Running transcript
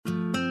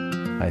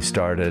I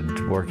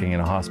started working in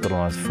a hospital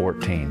when I was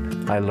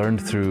 14. I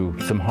learned through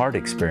some hard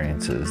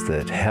experiences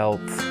that health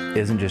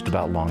isn't just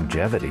about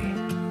longevity,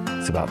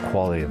 it's about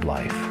quality of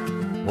life.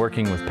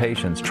 Working with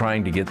patients,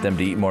 trying to get them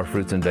to eat more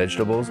fruits and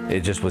vegetables, it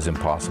just was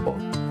impossible.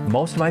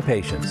 Most of my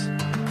patients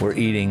were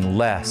eating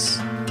less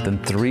than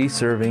 3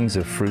 servings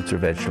of fruits or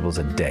vegetables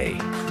a day.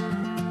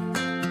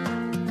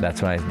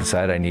 That's when I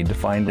decided I need to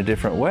find a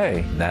different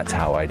way. That's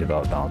how I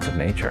developed Balance of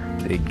Nature.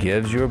 It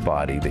gives your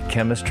body the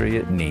chemistry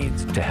it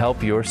needs to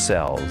help your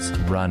cells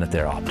run at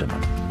their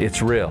optimum.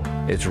 It's real.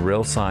 It's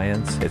real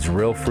science. It's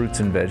real fruits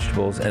and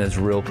vegetables, and it's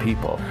real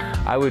people.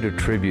 I would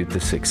attribute the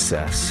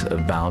success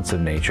of Balance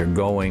of Nature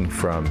going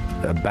from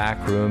a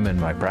back room in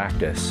my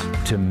practice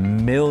to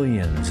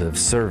millions of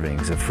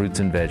servings of fruits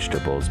and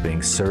vegetables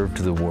being served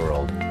to the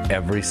world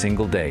every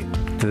single day,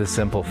 to the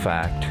simple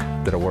fact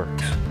that it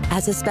works.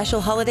 As a special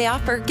holiday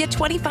offer, get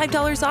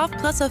 $25 off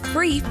plus a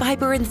free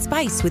fiber and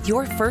spice with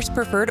your first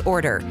preferred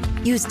order.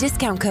 Use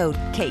discount code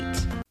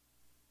KATE.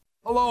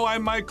 Hello,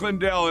 I'm Mike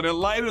Lindell, and in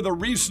light of the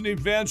recent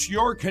events,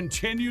 your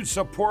continued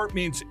support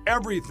means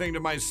everything to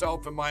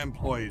myself and my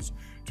employees.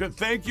 To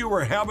thank you,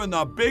 we're having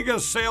the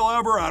biggest sale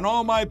ever on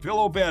all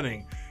MyPillow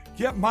bedding.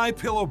 Get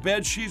MyPillow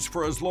bed sheets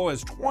for as low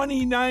as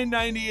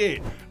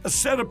 $29.98. A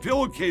set of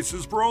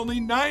pillowcases for only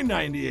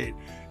 $9.98.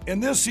 In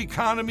this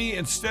economy,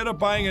 instead of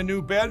buying a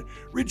new bed,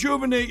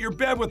 rejuvenate your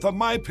bed with a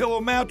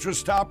MyPillow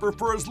mattress topper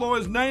for as low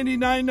as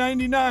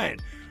 $99.99.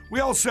 We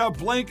also have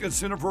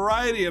blankets in a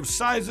variety of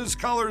sizes,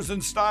 colors,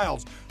 and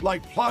styles,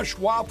 like plush,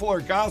 waffle,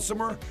 or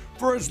gossamer,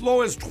 for as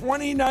low as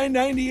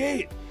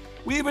 $29.98.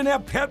 We even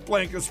have pet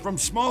blankets from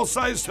small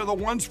size to the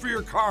ones for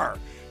your car.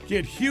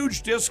 Get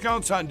huge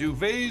discounts on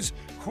duvets,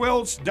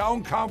 quilts,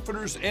 down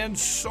comforters, and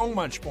so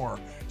much more.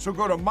 So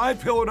go to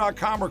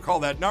MyPillow.com or call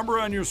that number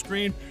on your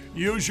screen.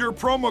 Use your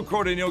promo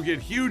code and you'll get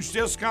huge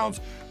discounts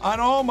on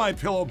all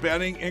MyPillow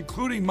bedding,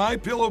 including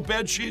MyPillow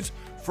bed sheets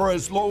for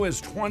as low as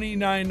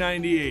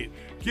 $29.98.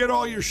 Get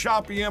all your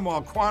shopping in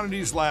while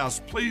quantities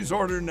last. Please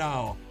order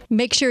now.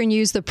 Make sure and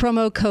use the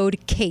promo code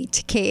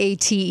KATE,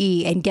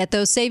 K-A-T-E, and get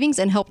those savings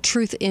and help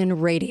Truth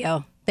in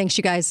Radio. Thanks,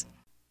 you guys.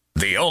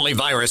 The only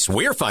virus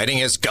we're fighting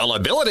is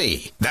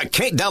gullibility. The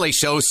Kate Daly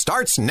Show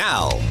starts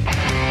now.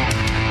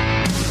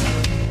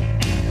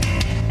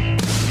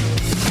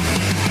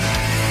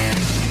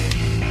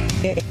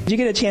 Did you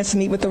get a chance to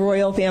meet with the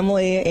royal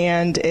family?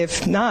 And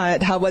if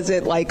not, how was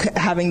it like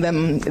having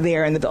them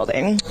there in the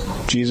building?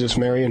 Jesus,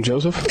 Mary, and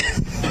Joseph?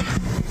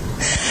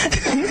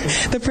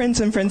 The Prince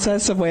and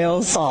Princess of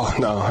Wales? Oh,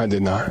 no, I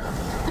did not.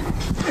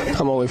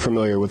 I'm only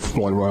familiar with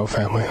one royal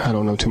family. I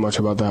don't know too much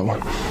about that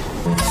one.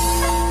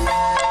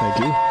 Thank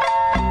you.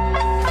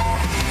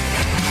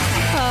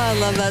 I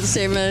love that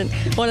statement.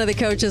 One of the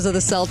coaches of the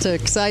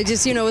Celtics. I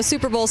just, a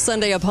Super Bowl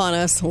Sunday upon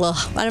us. Well,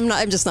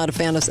 I'm just not a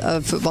fan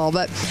of football,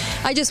 but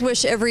I just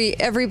wish every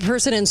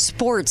person in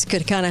sports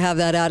could kind of have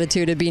that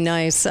attitude. It'd be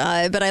nice.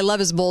 But I love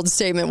his bold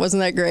statement.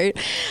 Wasn't that great?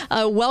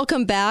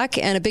 Welcome back,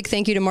 and a big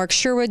thank you to Mark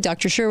Sherwood,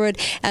 Dr. Sherwood,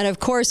 and of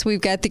course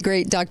we've got the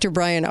great Dr.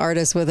 Bryan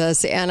Ardis with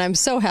us. And I'm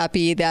so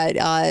happy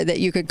that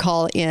you could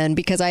call in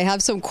because I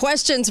have some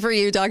questions for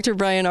you, Dr.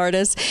 Bryan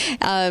Ardis,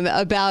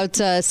 about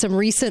some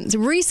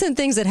recent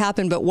things that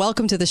happened. But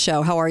welcome to the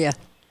show. How are you?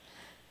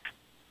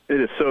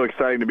 It is so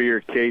exciting to be here,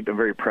 Kate. I'm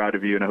very proud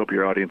of you, and I hope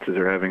your audiences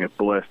are having a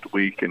blessed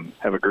week and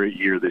have a great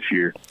year this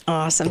year.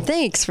 Awesome.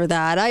 Thanks for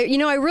that. I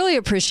really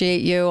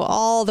appreciate you,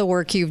 all the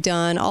work you've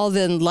done, all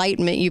the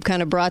enlightenment you've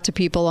kind of brought to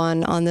people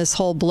on this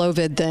whole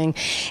Blovid thing.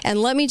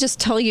 And let me just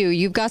tell you,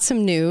 you've got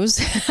some news,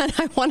 and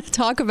I want to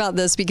talk about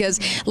this because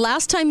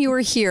last time you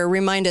were here,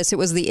 remind us, it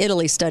was the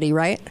Italy study,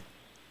 right?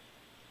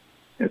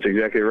 That's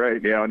exactly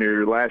right. Yeah, on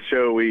your last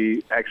show,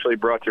 we actually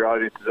brought your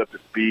audiences up to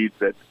speed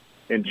that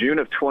in June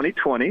of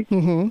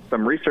 2020,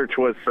 some research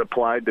was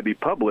applied to be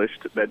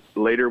published that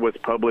later was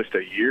published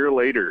a year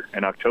later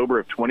in October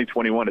of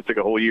 2021. It took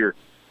a whole year.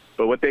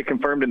 But what they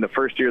confirmed in the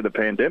first year of the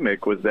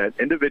pandemic was that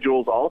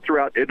individuals all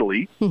throughout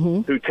Italy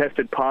who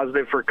tested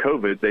positive for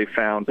COVID, they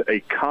found a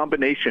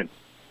combination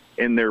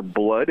in their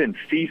blood and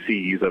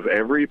feces of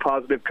every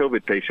positive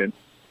COVID patient,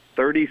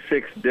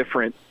 36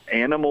 different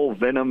animal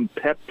venom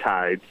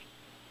peptides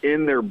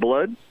in their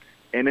blood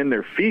and in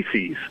their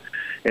feces.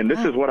 And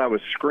this is what I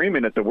was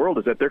screaming at the world,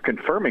 is that they're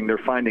confirming they're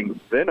finding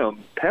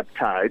venom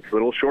peptides,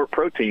 little short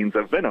proteins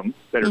of venom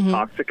that are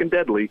toxic and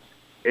deadly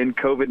in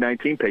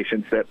COVID-19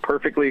 patients that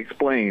perfectly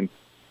explain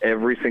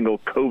every single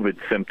COVID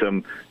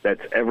symptom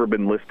that's ever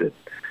been listed.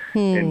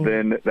 And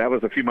then that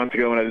was a few months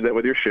ago when I did that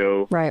with your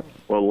show. Right.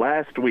 Well,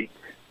 last week,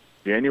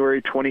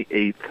 January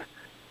 28th,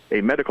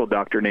 a medical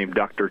doctor named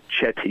Dr.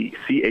 Chetty,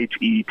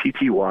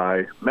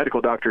 C-H-E-T-T-Y, medical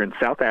doctor in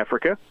South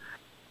Africa,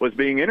 was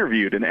being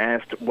interviewed and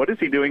asked, what is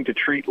he doing to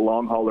treat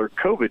long hauler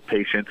COVID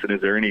patients? And is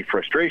there any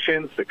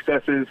frustrations,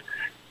 successes?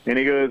 And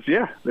he goes,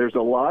 yeah, there's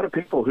a lot of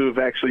people who have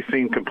actually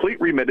seen complete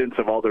remittance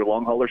of all their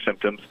long hauler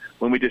symptoms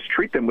when we just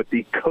treat them with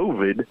the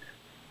COVID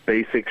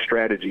basic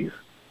strategies.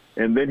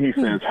 And then he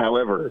says,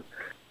 however,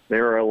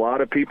 there are a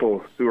lot of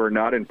people who are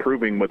not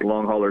improving with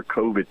long hauler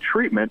COVID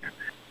treatment.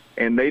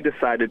 and they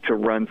decided to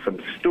run some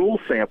stool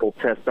sample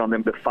tests on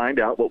them to find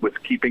out what was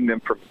keeping them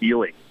from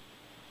healing.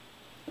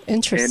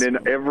 Interesting. And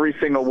in every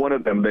single one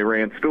of them, they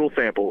ran stool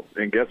samples.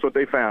 And guess what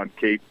they found,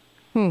 Kate?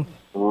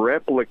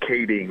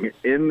 Replicating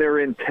in their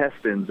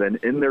intestines and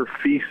in their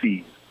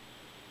feces,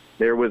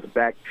 there was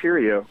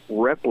bacteria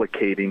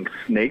replicating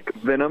snake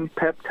venom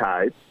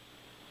peptides,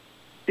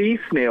 sea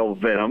snail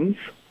venoms,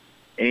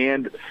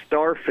 and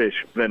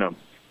starfish venoms.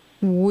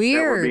 Weird.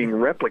 That were being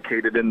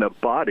replicated in the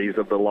bodies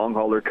of the long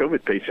hauler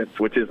COVID patients,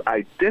 which is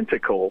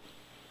identical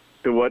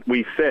to what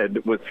we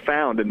said was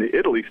found in the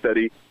Italy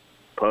study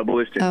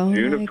published in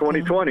June of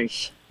 2020,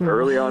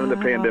 early on in the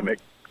pandemic.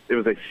 It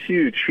was a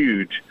huge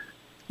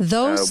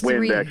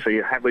win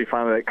actually we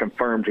finally that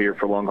confirmed here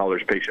for long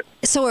haulers patients.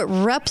 So it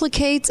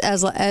replicates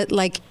as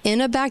like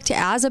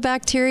as a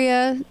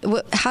bacteria.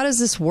 How does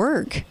this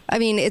work? I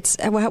mean,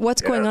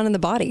 what's going on in the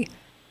body?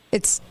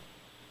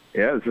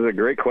 Yeah, this is a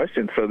great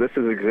question. So this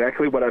is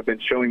exactly what I've been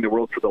showing the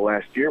world for the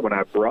last year when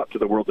I brought to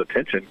the world's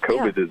attention.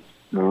 COVID is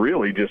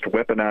really just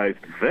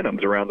weaponized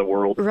venoms around the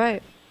world.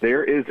 Right.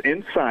 There is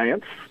in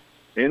science,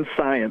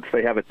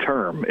 they have a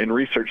term in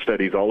research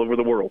studies all over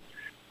the world.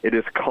 It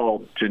is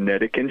called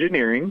genetic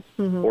engineering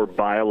or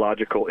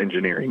biological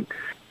engineering.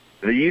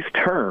 These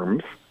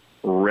terms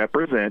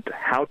represent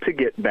how to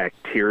get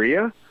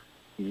bacteria,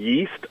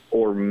 yeast,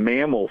 or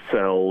mammal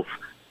cells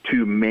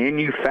to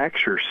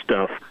manufacture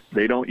stuff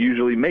they don't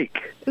usually make.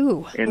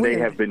 Ooh, and weird. They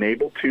have been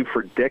able to,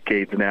 for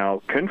decades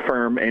now,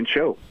 confirm and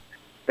show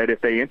that if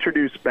they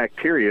introduce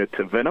bacteria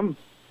to venom,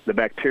 the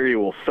bacteria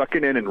will suck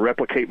it in and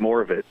replicate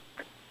more of it.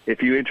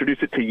 If you introduce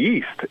it to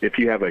yeast, if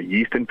you have a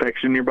yeast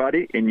infection in your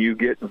body and you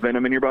get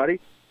venom in your body,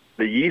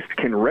 the yeast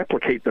can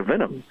replicate the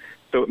venom.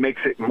 So it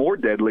makes it more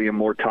deadly and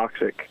more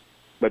toxic.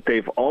 But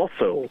they've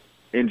also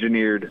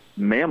engineered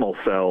mammal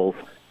cells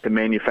to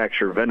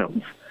manufacture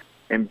venoms.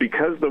 And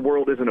because the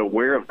world isn't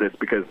aware of this,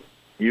 because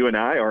you and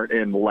I aren't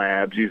in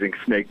labs using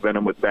snake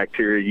venom with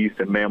bacteria, yeast,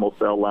 and mammal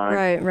cell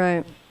lines.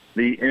 Right.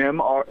 The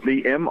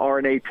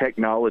mRNA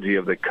technology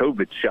of the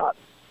COVID shot,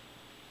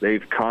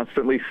 they've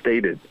constantly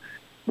stated,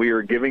 we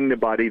are giving the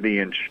body the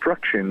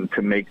instruction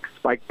to make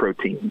spike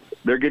proteins.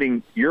 They're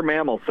getting your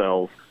mammal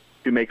cells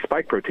to make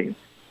spike proteins.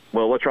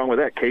 Well, what's wrong with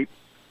that, Kate?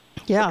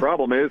 Yeah. The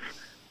problem is,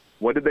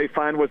 what did they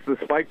find was the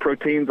spike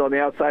proteins on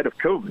the outside of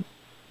COVID?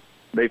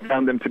 They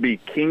found them to be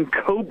king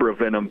cobra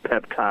venom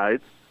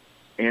peptides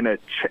and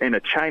a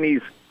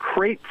Chinese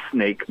crate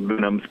snake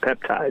venoms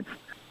peptides.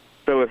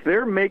 So if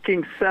they're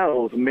making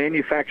cells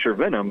manufacture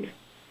venoms,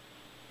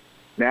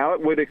 now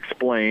it would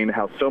explain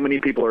how so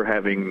many people are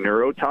having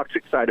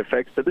neurotoxic side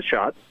effects to the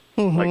shots,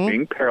 like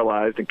being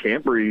paralyzed and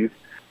can't breathe.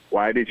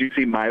 Why did you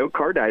see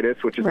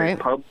myocarditis, which is a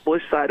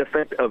published side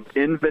effect of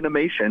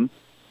envenomation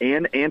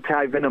and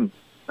anti-venom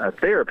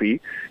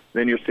therapy?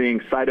 Then you're seeing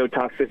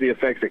cytotoxicity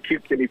effects,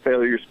 acute kidney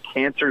failures,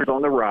 cancers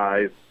on the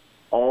rise.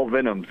 All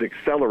venoms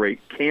accelerate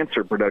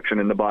cancer production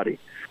in the body.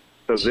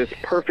 So this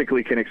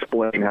perfectly can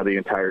explain how the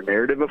entire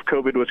narrative of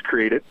COVID was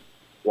created,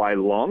 why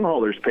long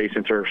haulers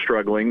patients are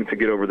struggling to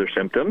get over their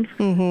symptoms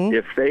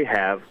if they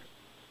have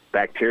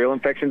bacterial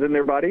infections in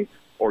their body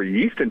or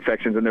yeast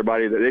infections in their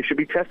body that they should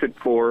be tested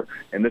for.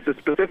 And this is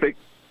specific.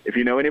 If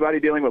you know anybody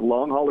dealing with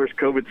long haulers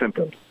COVID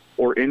symptoms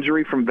or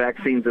injury from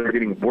vaccines that are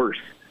getting worse,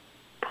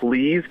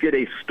 please get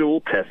a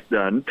stool test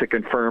done to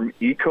confirm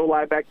E.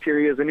 coli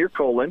bacteria is in your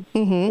colon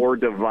or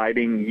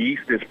dividing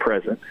yeast is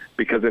present.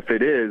 Because if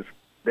it is,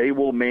 they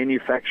will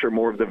manufacture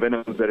more of the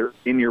venoms that are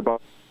in your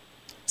body.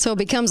 So it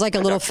becomes like a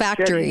little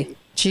factory.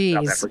 Jeez.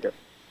 South Africa.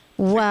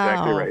 Wow.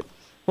 Exactly right.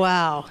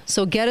 Wow.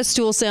 So get a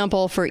stool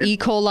sample for E.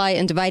 coli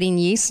and dividing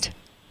yeast?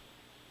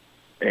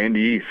 And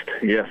yeast,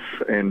 yes.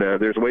 And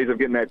there's ways of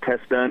getting that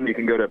test done. You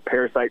can go to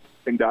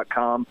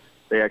parasitesting.com.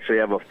 They actually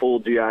have a full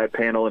GI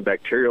panel and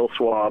bacterial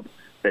swab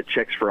that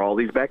checks for all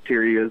these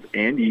bacteria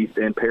and yeast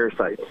and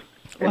parasites.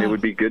 And it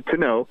would be good to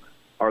know,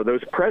 are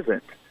those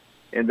present?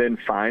 And then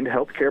find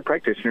healthcare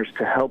practitioners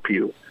to help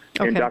you.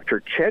 Okay. In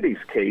Dr.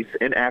 Chetty's case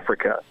in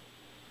Africa,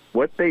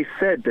 what they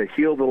said to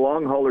heal the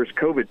long haulers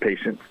COVID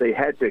patients, they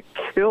had to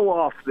kill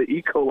off the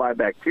E. coli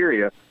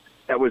bacteria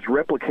that was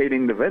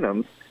replicating the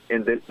venoms,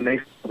 and then they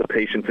saw the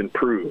patients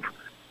improve.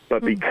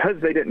 But because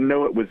they didn't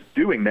know it was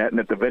doing that and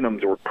that the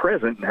venoms were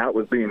present and how it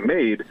was being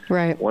made,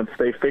 once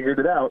they figured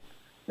it out,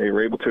 they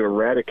were able to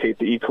eradicate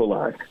the E.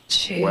 coli.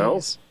 Jeez.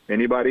 Well,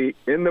 anybody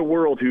in the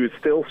world who is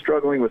still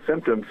struggling with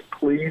symptoms,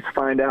 please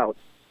find out,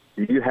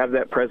 do you have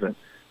that present?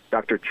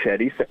 Dr.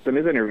 Chetty said in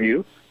his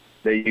interview,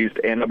 they used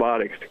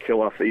antibiotics to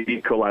kill off the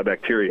E. coli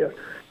bacteria.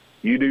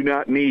 You do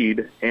not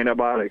need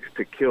antibiotics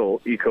to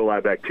kill E.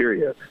 coli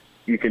bacteria.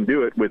 You can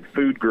do it with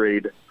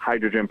food-grade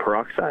hydrogen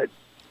peroxide,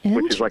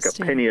 which is like a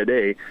penny a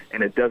day,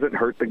 and it doesn't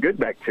hurt the good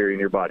bacteria in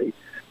your body.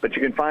 But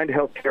you can find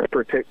healthcare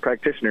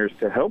practitioners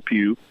to help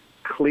you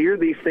clear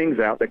these things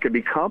out that could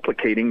be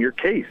complicating your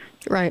case.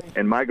 Right.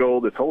 And my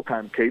goal this whole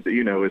time, Kate, that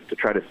you know, is to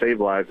try to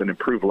save lives and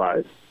improve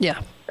lives.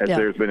 Yeah. As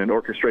there's been an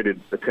orchestrated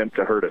attempt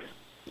to hurt us.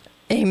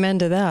 Amen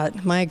to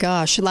that. My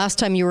gosh. Last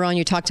time you were on,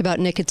 you talked about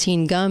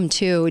nicotine gum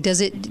too.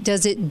 Does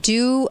it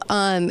do,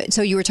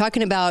 so you were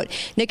talking about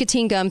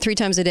nicotine gum 3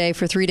 times a day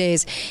for 3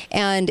 days.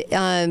 And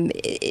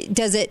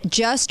does it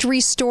just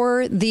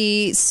restore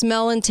the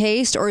smell and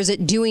taste, or is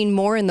it doing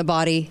more in the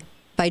body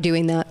by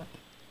doing that?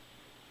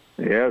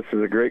 Yeah, this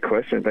is a great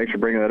question. Thanks for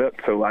bringing that up.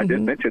 So I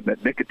did mention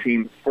that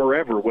nicotine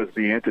forever was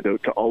the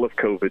antidote to all of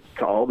COVID,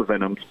 to all the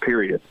venoms,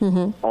 period.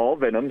 All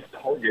venoms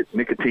target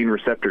nicotine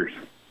receptors.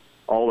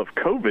 All of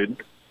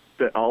COVID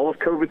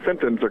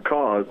symptoms are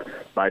caused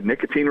by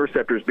nicotine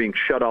receptors being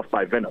shut off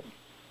by venom.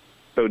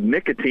 So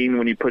nicotine,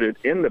 when you put it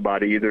in the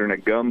body, either in a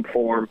gum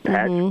form,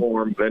 patch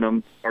form,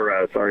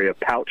 a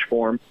pouch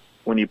form,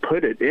 when you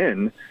put it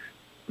in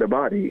the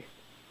body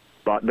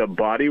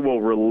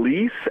will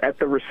release at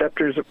the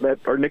receptors that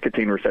are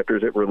nicotine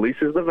receptors. It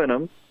releases the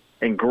venom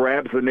and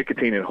grabs the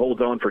nicotine and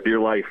holds on for dear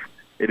life.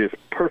 It is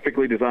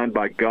perfectly designed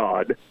by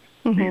God,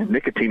 these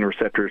nicotine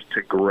receptors,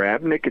 to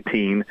grab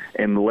nicotine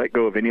and let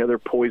go of any other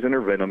poison or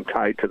venom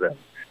tied to them,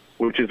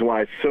 which is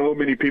why so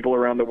many people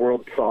around the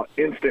world saw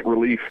instant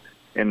relief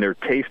and their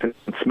taste and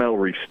smell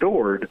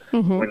restored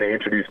when they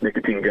introduced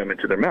nicotine gum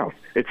into their mouth.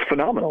 It's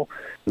phenomenal.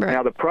 Right.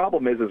 Now, the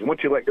problem is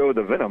once you let go of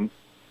the venom,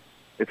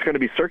 it's going to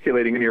be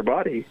circulating in your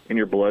body, in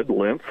your blood,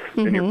 lymph,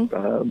 in your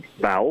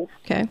bowels.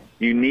 Okay.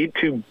 You need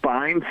to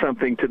bind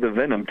something to the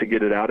venom to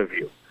get it out of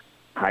you.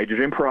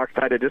 Hydrogen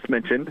peroxide, I just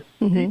mentioned,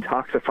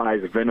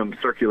 detoxifies venom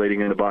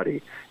circulating in the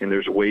body. And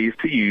there's ways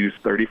to use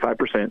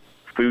 35%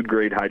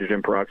 food-grade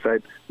hydrogen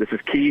peroxide. This is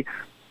key.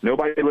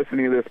 Nobody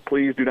listening to this,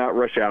 please do not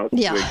rush out to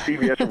a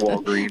CVS or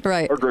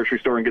Walgreens or grocery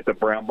store and get the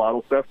brown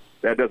bottle stuff.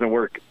 That doesn't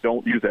work.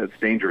 Don't use that. It's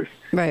dangerous.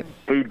 Right.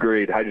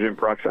 Food-grade hydrogen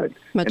peroxide.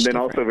 Much and then different.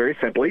 Also, very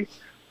simply,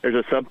 there's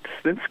a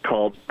substance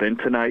called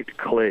bentonite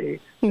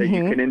clay that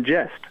you can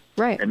ingest.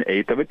 Right.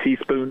 1/8 of a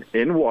teaspoon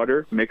in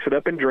water, mix it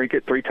up and drink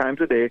it 3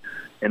 times a day,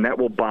 and that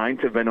will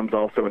bind to venoms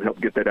also and help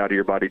get that out of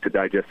your body to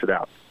digest it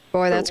out.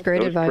 Boy, that's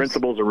great advice. Those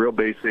principles are real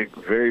basic,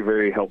 very,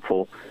 very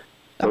helpful,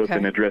 both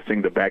in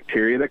addressing the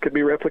bacteria that could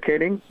be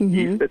replicating,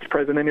 yeast that's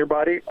present in your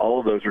body. All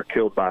of those are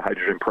killed by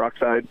hydrogen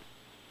peroxide,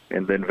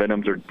 and then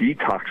venoms are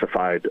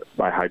detoxified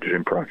by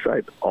hydrogen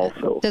peroxide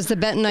also. Does the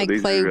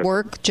bentonite clay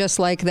work just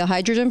like the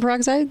hydrogen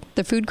peroxide,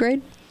 the food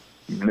grade?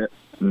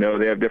 No,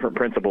 they have different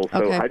principles.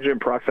 So hydrogen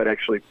peroxide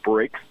actually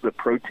breaks the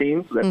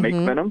proteins that make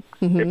venom.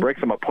 It breaks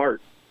them apart.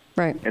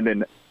 Right. And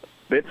then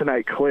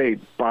bentonite clay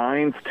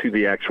binds to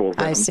the actual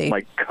venom,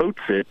 like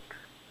coats it,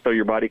 so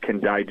your body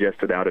can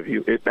digest it out of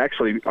you. It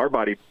actually, our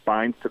body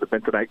binds to the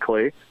bentonite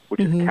clay,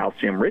 which is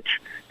calcium rich,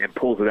 and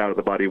pulls it out of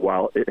the body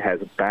while it has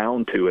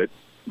bound to it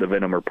the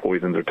venom or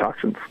poisons or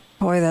toxins.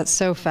 Boy, that's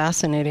so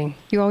fascinating.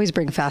 You always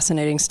bring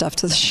fascinating stuff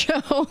to the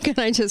show, can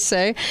I just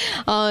say?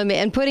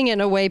 And putting it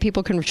in a way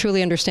people can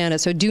truly understand it.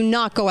 So do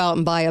not go out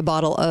and buy a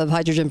bottle of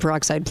hydrogen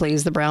peroxide,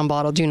 please. The brown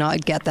bottle. Do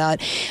not get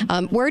that.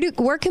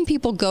 Where can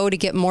people go to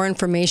get more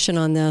information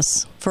on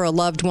this for a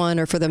loved one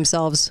or for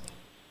themselves?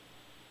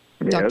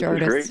 Yeah, Dr.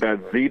 Ardis. Great.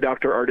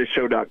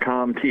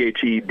 TheDrArdisShow.com,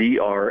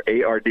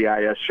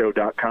 TheDrArdis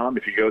Show.com.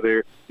 If you go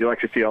there, you'll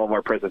actually see all of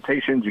our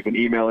presentations. You can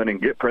email in and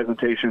get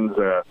presentations.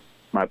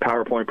 My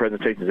PowerPoint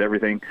presentations,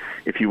 everything.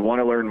 If you want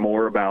to learn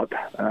more about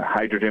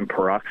hydrogen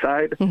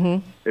peroxide,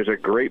 there's a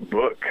great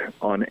book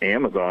on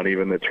Amazon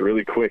even that's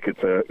really quick.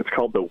 It's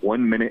called The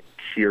 1 Minute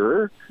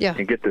Cure,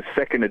 and get the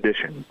 2nd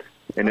edition.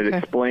 And it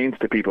explains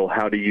to people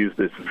how to use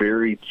this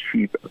very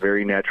cheap,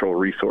 very natural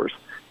resource.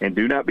 And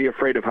do not be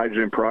afraid of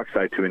hydrogen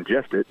peroxide to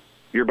ingest it.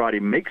 Your body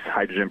makes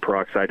hydrogen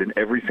peroxide in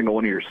every single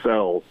one of your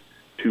cells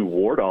to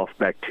ward off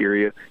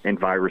bacteria and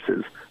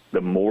viruses.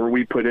 The more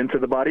we put into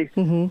the body,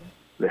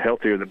 the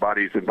healthier the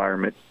body's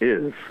environment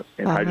is.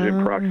 And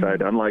hydrogen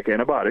peroxide, unlike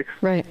antibiotics,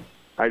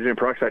 hydrogen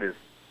peroxide is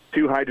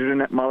 2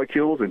 hydrogen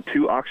molecules and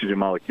 2 oxygen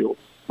molecules.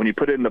 When you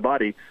put it in the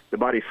body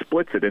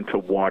splits it into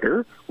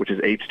water, which is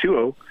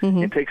H2O,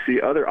 and takes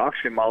the other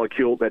oxygen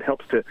molecule that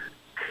helps to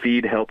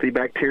feed healthy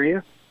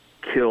bacteria,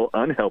 kill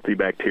unhealthy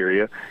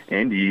bacteria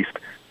and yeast,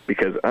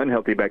 because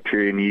unhealthy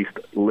bacteria and yeast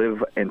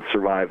live and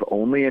survive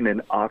only in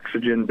an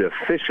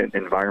oxygen-deficient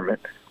environment.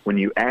 When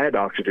you add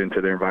oxygen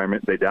to their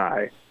environment, they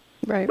die.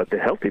 Right. But the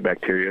healthy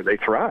bacteria, they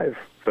thrive.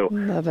 So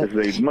this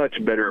is a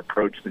much better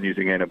approach than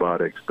using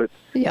antibiotics. But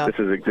this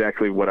is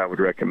exactly what I would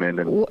recommend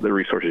and the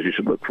resources you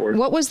should look for.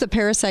 What was the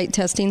parasite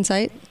testing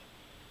site?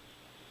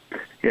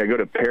 Yeah, go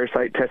to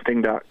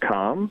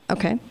parasitetesting.com.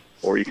 Okay.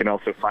 Or you can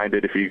also find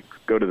it if you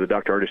go to the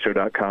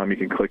DrArdisShow.com. You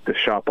can click the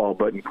Shop All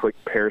button, click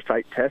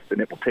Parasite Test,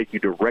 and it will take you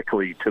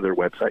directly to their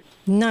website.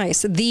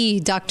 Nice. The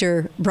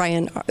Dr.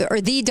 Brian,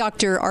 or the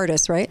Dr.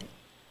 Ardis, right?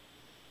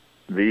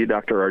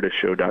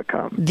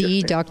 TheDrArdisShow.com.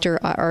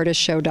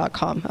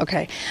 TheDrArdisShow.com.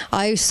 Okay.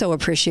 I so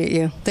appreciate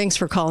you. Thanks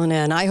for calling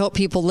in. I hope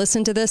people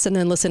listen to this and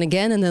then listen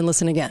again and then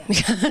listen again.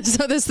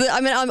 So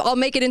I'll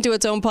make it into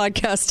its own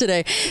podcast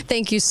today.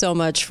 Thank you so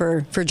much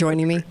for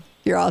joining me.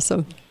 You're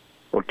awesome.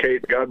 Well,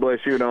 Kate, God bless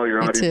you and all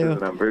your audiences,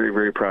 and I'm very,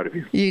 very proud of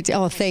you.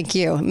 Thank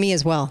you. Me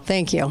as well.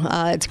 Thank you.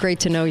 It's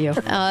great to know you.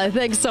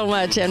 Thanks so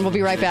much, and we'll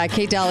be right back.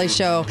 Kate Daly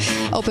Show.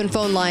 Open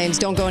phone lines.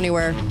 Don't go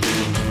anywhere.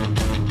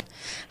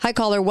 Hi,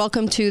 caller.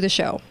 Welcome to the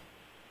show.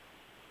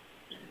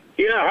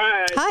 Yeah,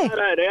 hi. I thought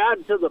I'd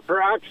add to the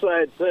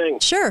peroxide thing.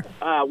 Sure.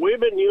 We've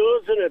been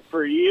using it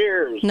for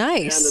years.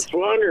 Nice. And it's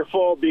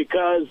wonderful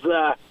because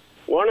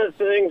one of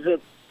the things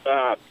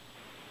that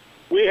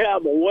we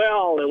have a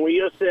well, and we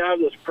used to have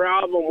this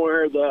problem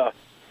where the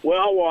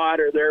well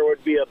water, there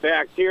would be a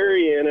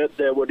bacteria in it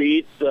that would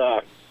eat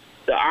the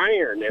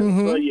iron,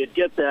 and so you'd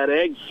get that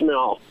egg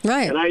smell.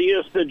 Right. And I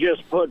used to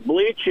just put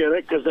bleach in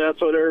it because that's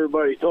what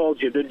everybody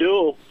told you to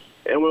do.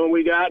 And when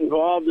we got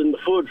involved in the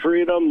food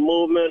freedom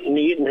movement and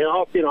eating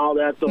healthy and all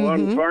that, the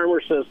one farmer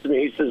says to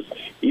me, he says,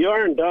 "You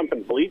aren't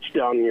dumping bleach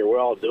down in your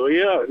well, do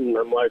you?" And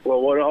I'm like,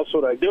 "Well, what else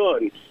would I do?"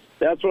 And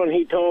that's when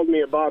he told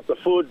me about the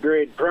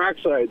food-grade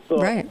peroxide.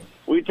 So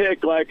we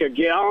take like a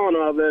gallon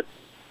of it,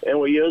 and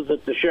we use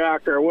it to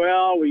shock our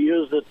well. We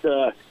use it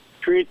to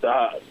treat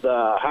the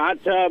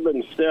hot tub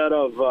instead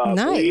of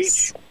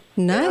bleach.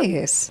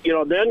 Nice.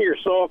 And, then you're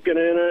soaking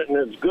in it, and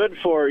it's good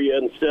for you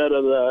instead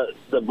of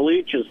the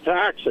bleach is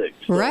toxic.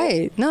 So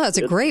right. No, that's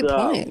a great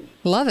point.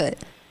 Love it.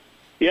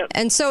 Yeah.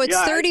 And so it's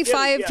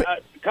 35.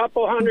 A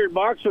couple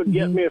 $100 would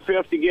get me a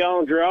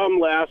 50-gallon drum,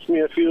 last me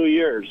a few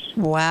years.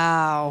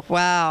 Wow.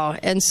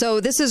 And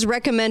so this is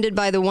recommended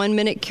by the 1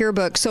 Minute Cure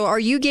book. So are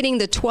you getting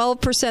the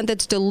 12%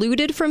 that's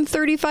diluted from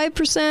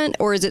 35%,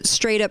 or is it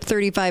straight up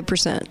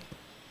 35%?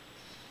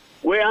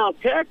 Well,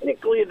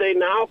 technically, they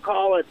now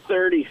call it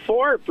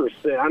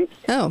 34%.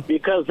 Oh.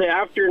 Because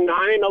after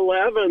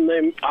 9/11,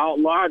 they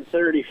outlawed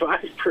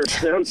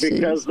 35%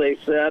 because they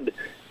said,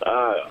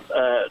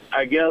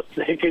 I guess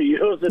they could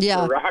use it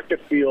for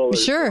rocket fuel or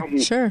something.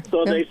 Sure.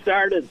 So they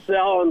started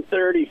selling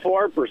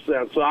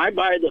 34%. So I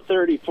buy the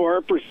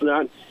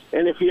 34%.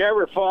 And if you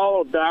ever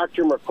follow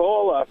Dr.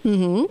 Mercola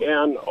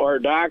or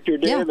Dr.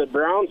 David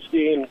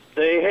Brownstein,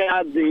 they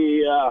had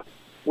the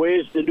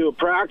ways to do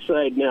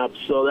peroxide nets.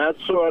 So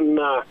that's when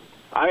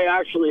I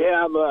actually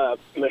have a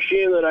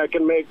machine that I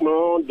can make my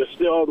own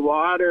distilled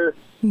water.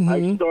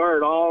 I store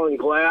it all in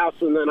glass,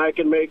 and then I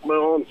can make my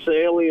own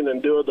saline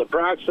and do the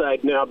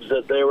peroxide nubs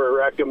that they were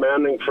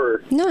recommending for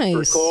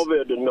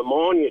COVID and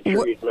pneumonia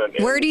treatment.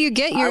 Where do you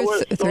get your...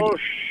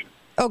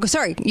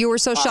 sorry. You were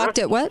so shocked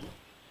at what?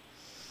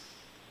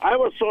 I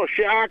was so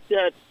shocked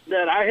that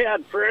I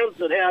had friends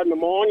that had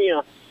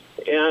pneumonia,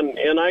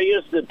 and I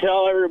used to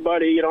tell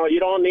everybody, you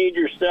don't need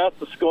your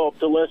stethoscope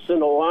to listen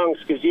to lungs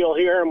because you'll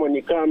hear them when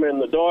you come in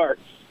the door.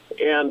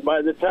 And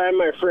by the time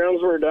my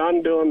friends were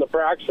done doing the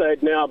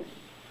peroxide nub,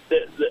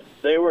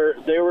 they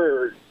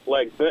were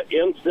like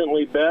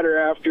instantly better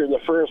after the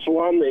first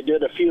one. They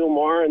did a few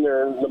more, and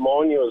their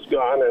pneumonia was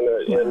gone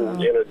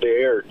in a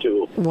day or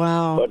two.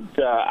 Wow!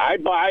 But I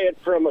buy it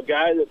from a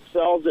guy that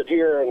sells it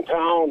here in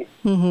town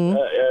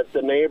at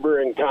the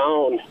neighboring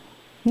town.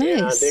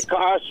 Nice. And it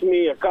cost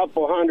me a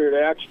couple $100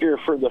 extra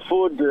for the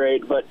food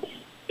grade, but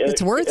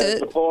it's worth it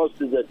as opposed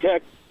to the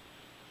tech.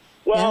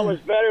 Well, it was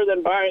better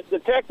than buying. The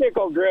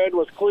technical grade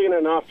was clean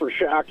enough for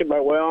shocking my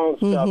well and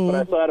stuff, but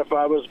I thought if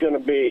I was going to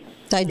be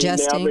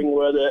nabbing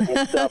with it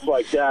and stuff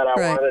like that, I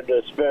wanted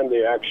to spend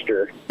the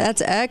extra.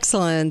 That's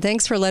excellent.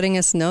 Thanks for letting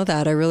us know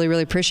that. I really,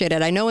 really appreciate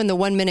it. I know in the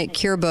 1 Minute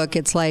Cure book,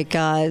 it's like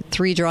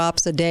 3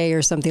 drops a day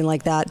or something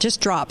like that. Just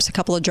drops, a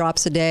couple of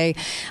drops a day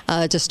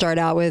to start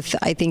out with,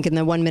 I think, in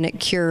the 1 Minute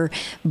Cure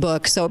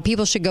book. So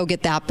people should go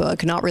get that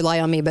book. Not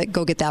rely on me, but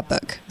go get that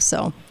book.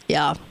 So...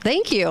 yeah,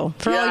 thank you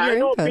for all your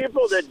input. I know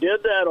people that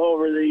did that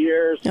over the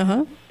years,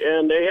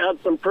 and they had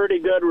some pretty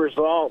good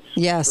results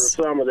for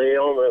some of the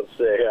ailments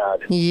they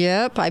had.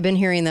 Yep, I've been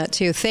hearing that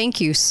too. Thank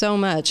you so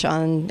much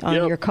on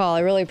your call.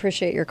 I really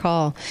appreciate your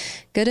call.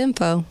 Good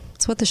info.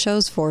 That's what the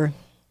show's for.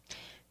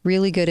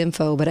 Really good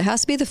info, but it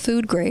has to be the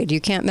food grade. You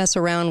can't mess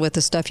around with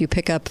the stuff you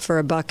pick up for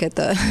a buck at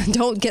the.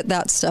 Don't get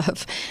that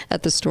stuff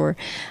at the store.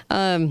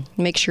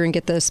 Make sure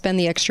and spend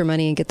the extra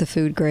money and get the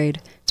food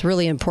grade. It's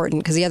really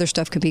important because the other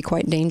stuff could be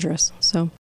quite dangerous. So.